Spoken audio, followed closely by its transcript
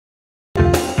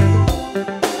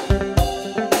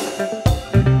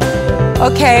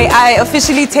Okay, I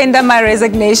officially tender my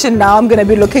resignation now. I'm going to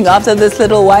be looking after this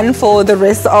little one for the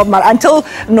rest of my... Until,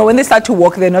 no, when they start to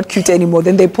walk, they're not cute anymore.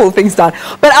 Then they pull things down.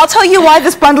 But I'll tell you why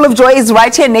this bundle of joy is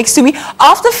right here next to me.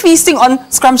 After feasting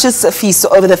on scrumptious feasts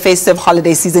over the festive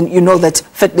holiday season, you know that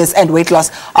fitness and weight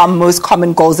loss are most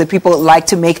common goals that people like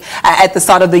to make at the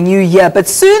start of the new year. But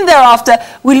soon thereafter,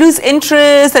 we lose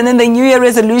interest, and then the new year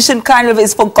resolution kind of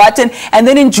is forgotten. And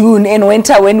then in June, in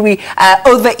winter, when we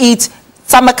overeat,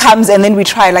 summer comes and then we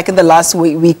try, like in the last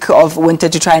week of winter,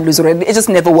 to try and lose weight. It just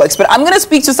never works. But I'm going to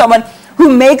speak to someone who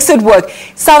makes it work.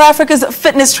 South Africa's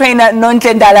fitness trainer,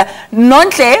 Nonhle Ndala.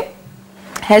 Nonhle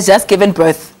has just given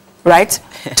birth, right,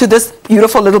 to this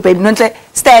beautiful little baby. Nonhle,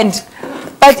 stand.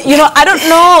 But, you know, I don't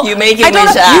know. You make it You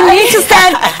need to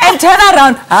stand and turn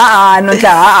around.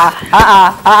 Nonhle,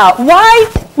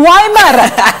 Why,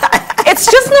 Mara? It's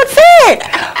just not fair.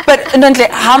 But, Nonhle,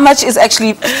 how much is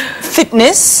actually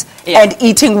fitness and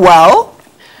eating well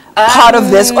part of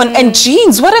this? And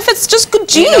genes, what if it's just good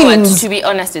genes? You know what, to be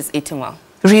honest, it's eating well.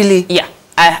 Really? Yeah.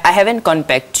 I haven't gone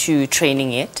back to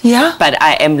training yet. Yeah? But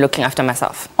I am looking after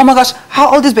myself. Oh my gosh,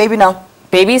 how old is baby now?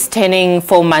 Baby's turning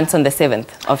 4 months on the 7th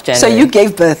of January. So you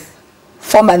gave birth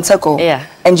 4 months ago? Yeah.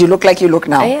 And you look like you look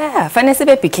now? Yeah, finally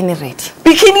bikini ready.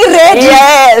 Bikini ready?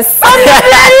 Yes. I'm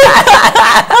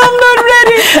not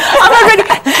ready.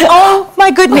 Oh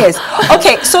my goodness.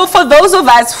 Okay, so for those of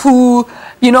us who,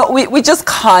 you know, we just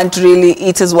can't really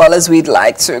eat as well as we'd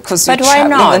like to, because we're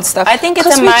traveling and stuff. I think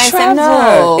it's a mindset.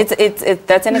 No,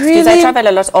 that's an excuse. Really? I travel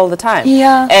a lot all the time.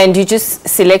 Yeah. And you just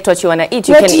select what you want to eat.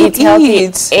 You Where can do you eat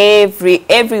healthy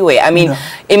everywhere. I mean,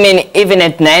 even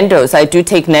at Nando's, I do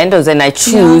take Nando's and I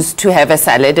choose to have a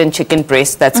salad and chicken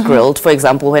breast that's grilled, for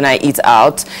example, when I eat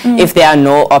out. If there are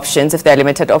no options, if there are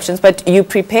limited options, but you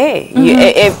prepare.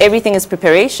 Everything is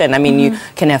preparation. I mean, you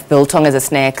can have biltong as a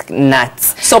snack,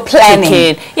 nuts. So planning.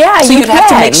 Chicken. Yeah, so you have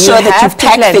to make sure that you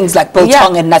pack things like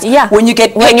biltong and nuts. Yeah. When you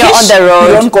get when you're on the road,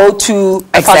 you don't go to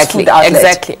a fast food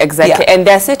outlet. Exactly. Yeah. And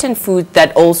there are certain foods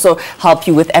that also help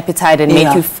you with appetite and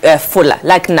make you fuller,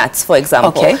 like nuts, for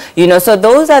example. Okay. You know, so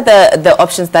those are the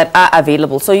options that are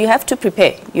available. So you have to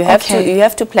prepare. You have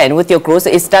to plan with your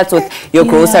groceries. It starts with your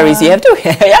groceries. You have to.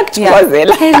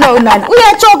 Hello, Nan. We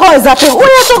are chocolate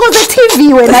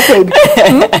TV when I say.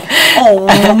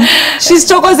 She's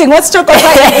chocolate. What's chocolate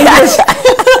in English?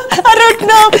 I don't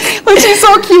know, but she's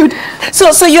so cute.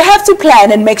 So you have to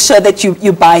plan and make sure that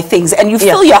you buy things and you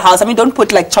fill your house. I mean, don't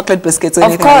put like chocolate biscuits or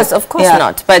anything. Of course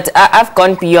not. But I've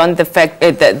gone beyond the fact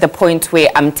the point where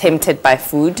I'm tempted by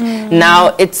food.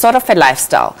 Now it's sort of a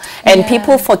lifestyle, and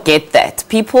people forget that.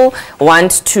 People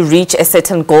want to reach a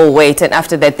certain goal weight, and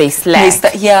after that they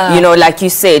slack. You know, like you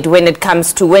said, when it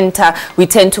comes to winter, we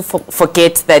tend to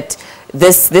forget that.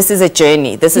 This is a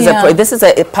journey. This is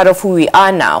a part of who we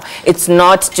are now. It's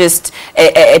not just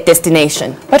a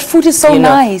destination. But food is so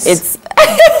nice. It's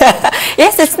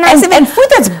yes, it's nice. And food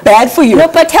that's bad for you. No,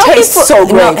 but healthy food. So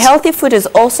great. No, healthy food is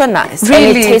also nice. Really?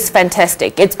 And it tastes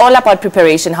fantastic. It's all about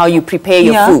preparation, how you prepare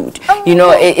your food. You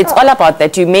know, it's all about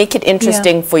that. You make it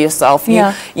interesting for yourself.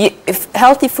 If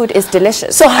healthy food is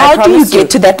delicious. So how do you get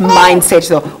to that mindset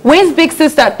though? Where's Big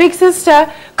Sister? Big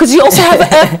Sister, because you also have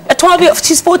a 12-year-old.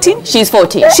 She's 14? She's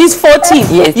 14. She's 14.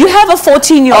 Yes. You have a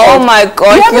 14-year-old. Oh my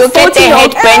God. You get the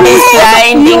headband is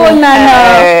blinding.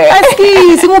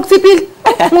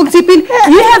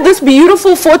 You have this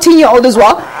beautiful 14-year-old as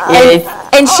well. Yes.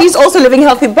 And she's also living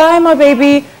healthy. Bye, my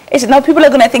baby. Now people are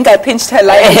going to think I pinched her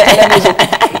life on television.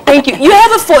 Thank you. You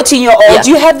have a 14-year-old.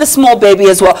 You have the small baby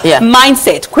as well.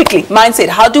 Mindset, quickly. Mindset.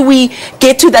 How do we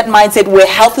get to that mindset where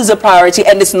health is a priority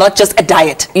and it's not just a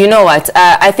diet? You know what?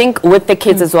 I think with the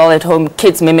kids as well at home,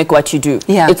 kids mimic what you do.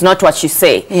 It's not what you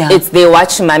say. It's they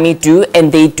watch mommy do and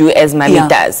they do as mommy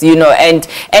does. You know, and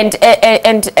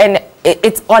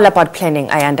it's all about planning,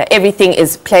 Ayanda. Everything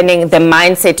is planning, the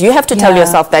mindset. You have to tell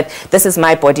yourself that this is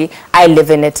my body, I live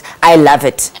in it, I love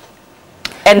it.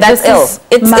 And that's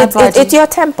it's your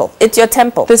temple. It's your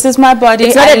temple. This is my body.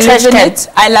 It's not a trash can.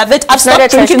 I love it. I've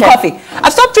stopped drinking coffee.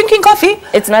 I've stopped drinking coffee.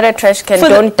 It's not a trash can.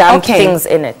 Don't dump things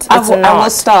in it. I will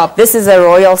stop. This is a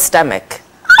royal stomach.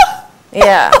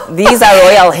 Yeah, these are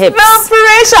royal hips. No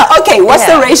pressure. Okay, what's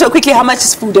the ratio? Quickly, how much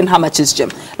is food and how much is gym?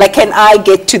 Like, can I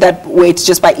get to that weight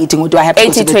just by eating, or do I have to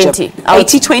go to the gym?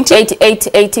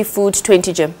 80-20? 80 food,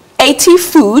 20 gym. 80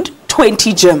 food,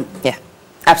 20 gym. Yeah,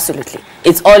 absolutely.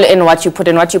 It's all in what you put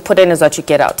in. What you put in is what you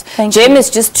get out. Gym is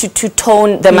just to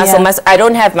tone the muscle. I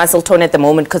don't have muscle tone at the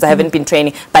moment because I haven't been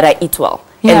training, but I eat well.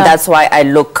 And that's why I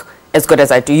look as good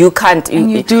as I do. You can't.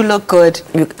 You do look good.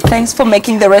 Thanks for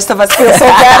making the rest of us feel so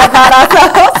bad about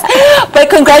ourselves. But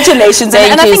congratulations.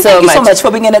 Thank you so much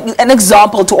for being an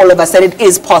example to all of us that it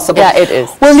is possible. Yeah, it is.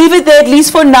 We'll leave it there at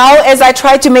least for now as I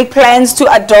try to make plans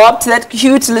to adopt that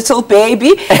cute little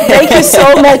baby. Thank you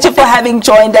so much for having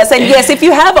joined us. And yes, if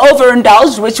you have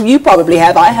overindulged, which you probably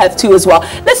have, I have too as well,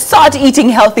 let's start eating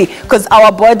healthy because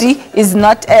our body is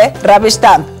not a rubbish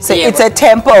dump. So it's a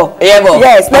temple.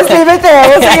 Yes, let's leave it there.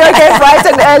 We'll see you again bright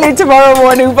and early tomorrow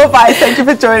morning. Bye-bye. Thank you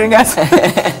for joining us.